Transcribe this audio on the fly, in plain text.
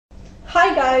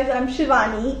Hi guys, I'm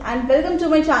Shivani and welcome to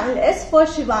my channel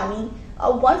SforShivani,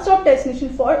 a one-stop destination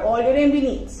for all your MBA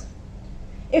needs.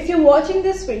 If you're watching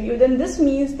this video, then this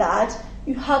means that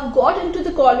you have got into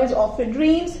the college of your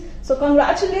dreams. So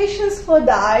congratulations for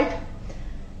that.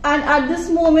 And at this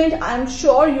moment, I'm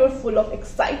sure you're full of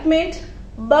excitement,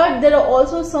 but there are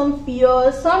also some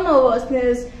fears, some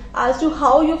nervousness as to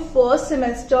how your first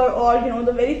semester or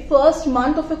the very first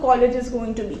month of your college is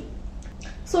going to be.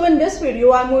 So in this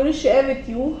video, I'm going to share with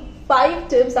you 5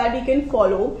 tips that you can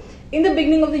follow in the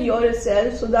beginning of the year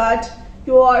itself so that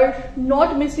you are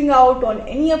not missing out on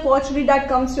any opportunity that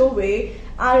comes your way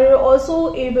and you're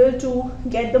also able to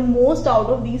get the most out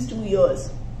of these 2 years.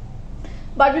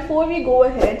 But before we go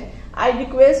ahead, I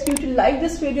request you to like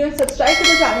this video and subscribe to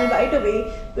the channel right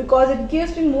away because it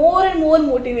gives me more and more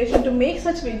motivation to make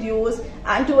such videos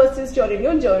and to assist you in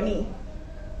your journey.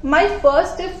 My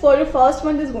first tip for your first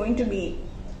month is going to be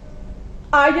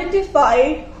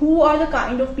identify who are the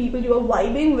kind of people you are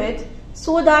vibing with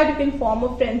so that you can form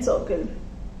a friend circle.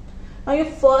 Now your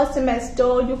first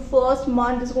semester, your first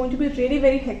month is going to be really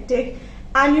very hectic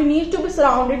and you need to be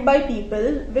surrounded by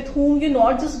people with whom you're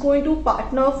not just going to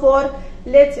partner for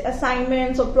let's say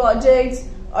assignments or projects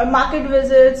or market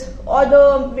visits or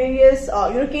the various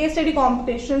case study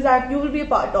competitions that you will be a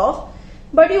part of,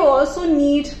 but you also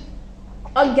need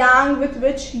a gang with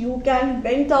which you can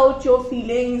vent out your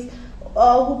feelings,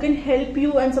 who can help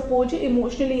you and support you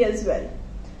emotionally as well.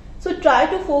 So try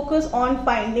to focus on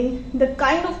finding the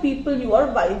kind of people you are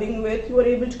vibing with, you are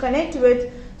able to connect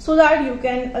with so that you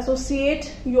can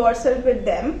associate yourself with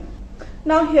them.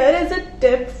 Now here is a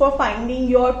tip for finding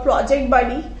your project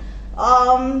buddy.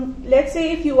 Let's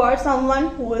say if you are someone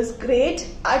who is great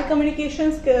at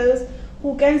communication skills,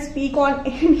 who can speak on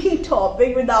any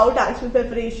topic without actual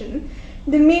preparation,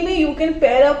 then maybe you can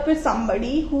pair up with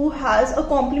somebody who has a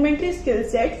complementary skill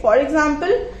set. For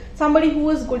example, somebody who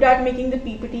is good at making the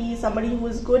PPT, somebody who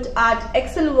is good at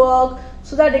Excel work,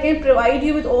 so that they can provide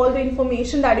you with all the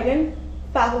information that you can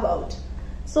fab about.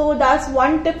 So that's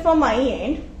one tip from my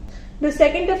end. The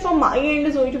second tip from my end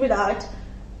is going to be that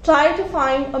try to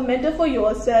find a mentor for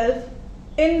yourself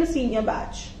in the senior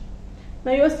batch.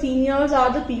 Now your seniors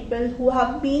are the people who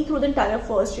have been through the entire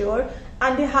first year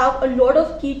and they have a lot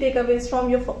of key takeaways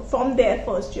from their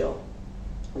first year.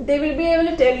 They will be able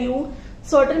to tell you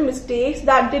certain mistakes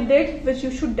that they did which you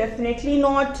should definitely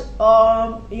not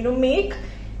make,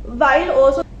 while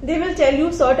also they will tell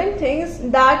you certain things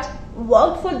that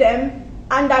worked for them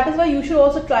and that is why you should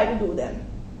also try to do them.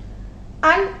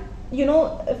 And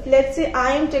if let's say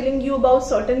I am telling you about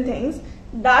certain things,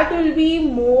 that will be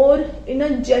more in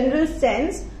a general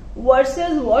sense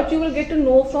versus what you will get to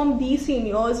know from these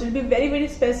seniors will be very, very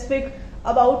specific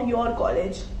about your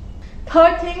college.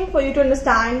 Third thing for you to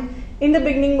understand in the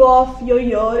beginning of your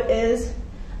year is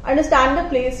understand the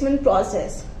placement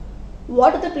process.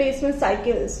 What are the placement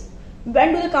cycles?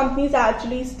 When do the companies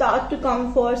actually start to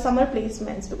come for summer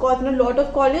placements? Because in a lot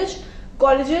of colleges,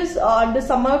 the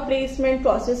summer placement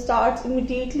process starts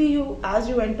immediately as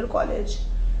you enter college.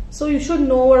 So you should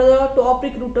know what are the top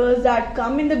recruiters that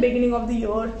come in the beginning of the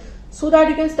year so that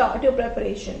you can start your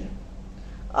preparation.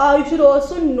 You should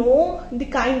also know the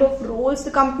kind of roles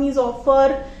the companies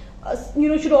offer.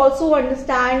 You should also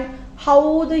understand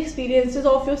how the experiences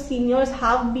of your seniors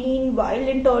have been while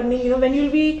interning. When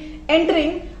you'll be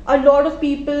entering, a lot of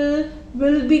people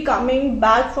will be coming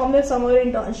back from their summer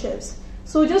internships.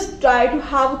 So just try to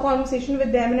have a conversation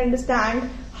with them and understand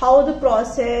how the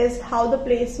process, how the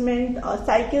placement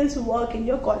cycles work in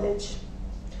your college.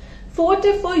 Fourth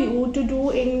tip for you to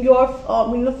do in your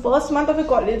first month of your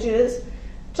college is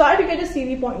try to get a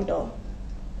CV pointer.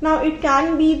 Now it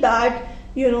can be that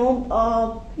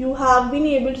you have been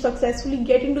able to successfully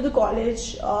get into the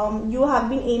college you have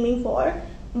been aiming for,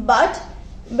 but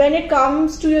when it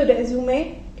comes to your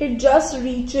resume, it just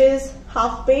reaches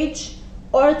half page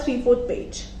or 3/4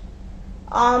 page.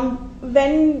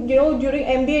 When during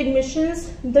MBA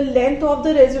admissions, the length of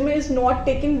the resume is not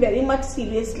taken very much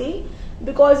seriously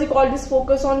because you always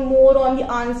focus more on the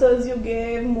answers you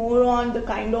give, more on the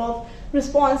kind of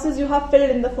responses you have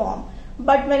filled in the form.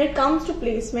 But when it comes to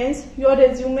placements, your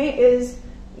resume is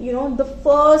the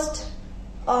first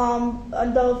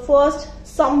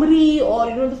summary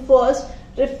or the first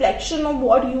reflection of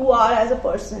what you are as a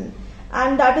person.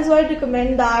 And that is why I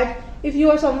recommend that if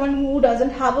you are someone who doesn't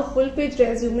have a full page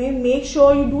resume, make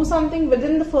sure you do something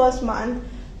within the first month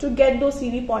to get those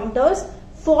CV pointers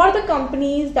for the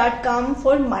companies that come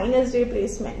for -day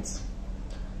placements.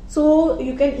 So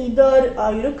you can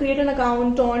either create an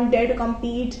account on Dare to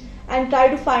Compete and try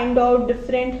to find out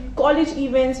different college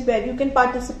events where you can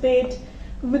participate.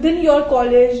 within your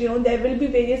college, there will be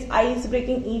various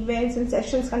ice-breaking events and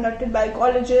sessions conducted by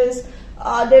colleges.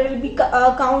 There will be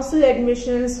council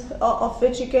admissions of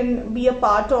which you can be a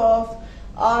part of.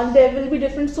 There will be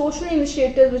different social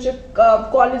initiatives which a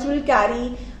college will carry,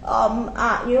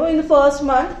 in the first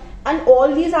month, and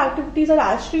all these activities are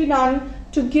actually done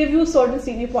to give you certain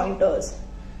CV pointers.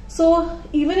 So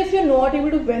even if you're not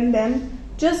able to win them,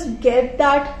 just get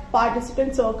that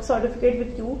participant certificate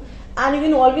with you, and you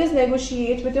can always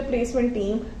negotiate with your placement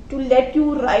team to let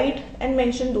you write and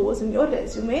mention those in your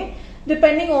resume,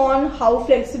 depending on how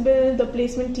flexible the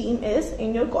placement team is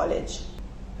in your college.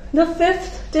 The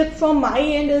fifth tip from my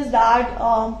end is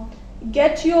that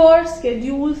get your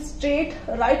schedule straight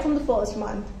right from the first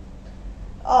month.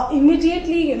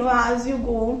 Immediately, as you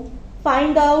go,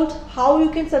 find out how you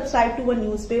can subscribe to a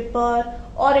newspaper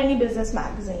or any business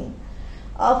magazine.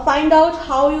 Find out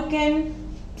how you can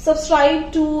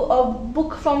subscribe to a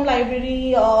book from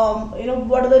library.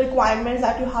 What are the requirements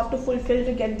that you have to fulfill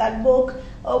to get that book,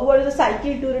 what is the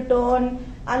cycle to return,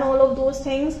 and all of those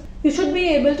things. You should be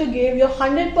able to give your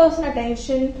 100%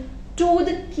 attention to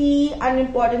the key and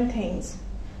important things.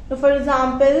 So for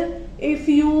example, if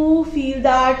you feel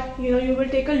that you will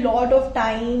take a lot of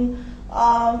time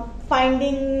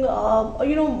finding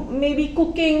maybe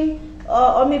cooking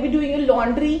or maybe doing your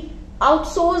laundry,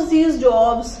 outsource these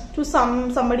jobs to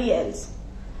somebody else.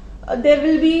 There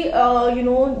will be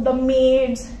the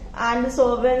maids and the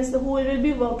servants who will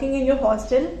be working in your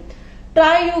hostel.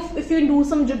 Try if you do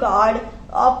some jugaad,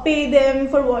 pay them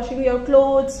for washing your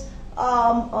clothes,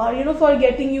 or for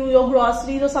getting you your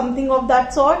groceries or something of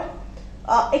that sort.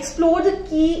 Explore the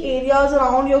key areas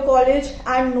around your college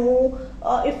and know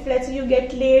if, let's say, you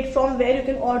get late, from where you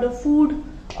can order food,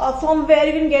 from where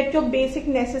you can get your basic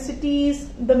necessities,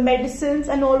 the medicines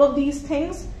and all of these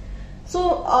things.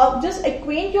 So just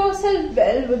acquaint yourself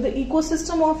well with the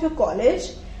ecosystem of your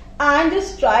college, and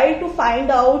just try to find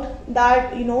out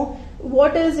that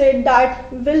what is it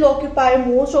that will occupy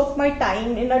most of my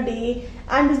time in a day,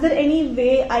 and is there any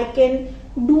way I can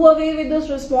do away with those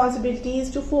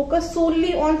responsibilities to focus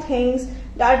solely on things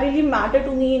that really matter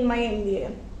to me in my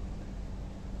MBA.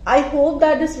 I hope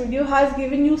that this video has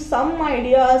given you some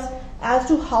ideas as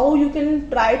to how you can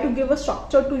try to give a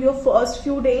structure to your first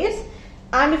few days,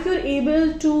 and if you're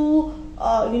able to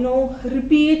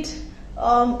repeat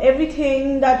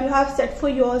everything that you have set for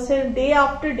yourself day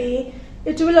after day,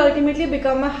 it will ultimately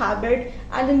become a habit,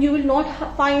 and then you will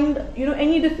not find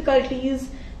any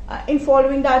difficulties in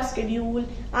following that schedule,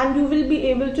 and you will be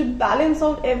able to balance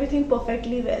out everything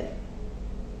perfectly well.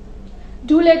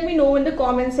 Do let me know in the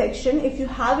comment section if you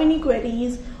have any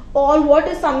queries, or what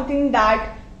is something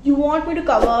that you want me to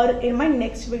cover in my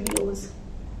next videos.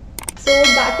 So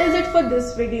that is it for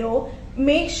this video.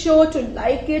 Make sure to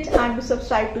like it and to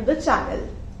subscribe to the channel.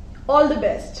 All the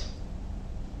best.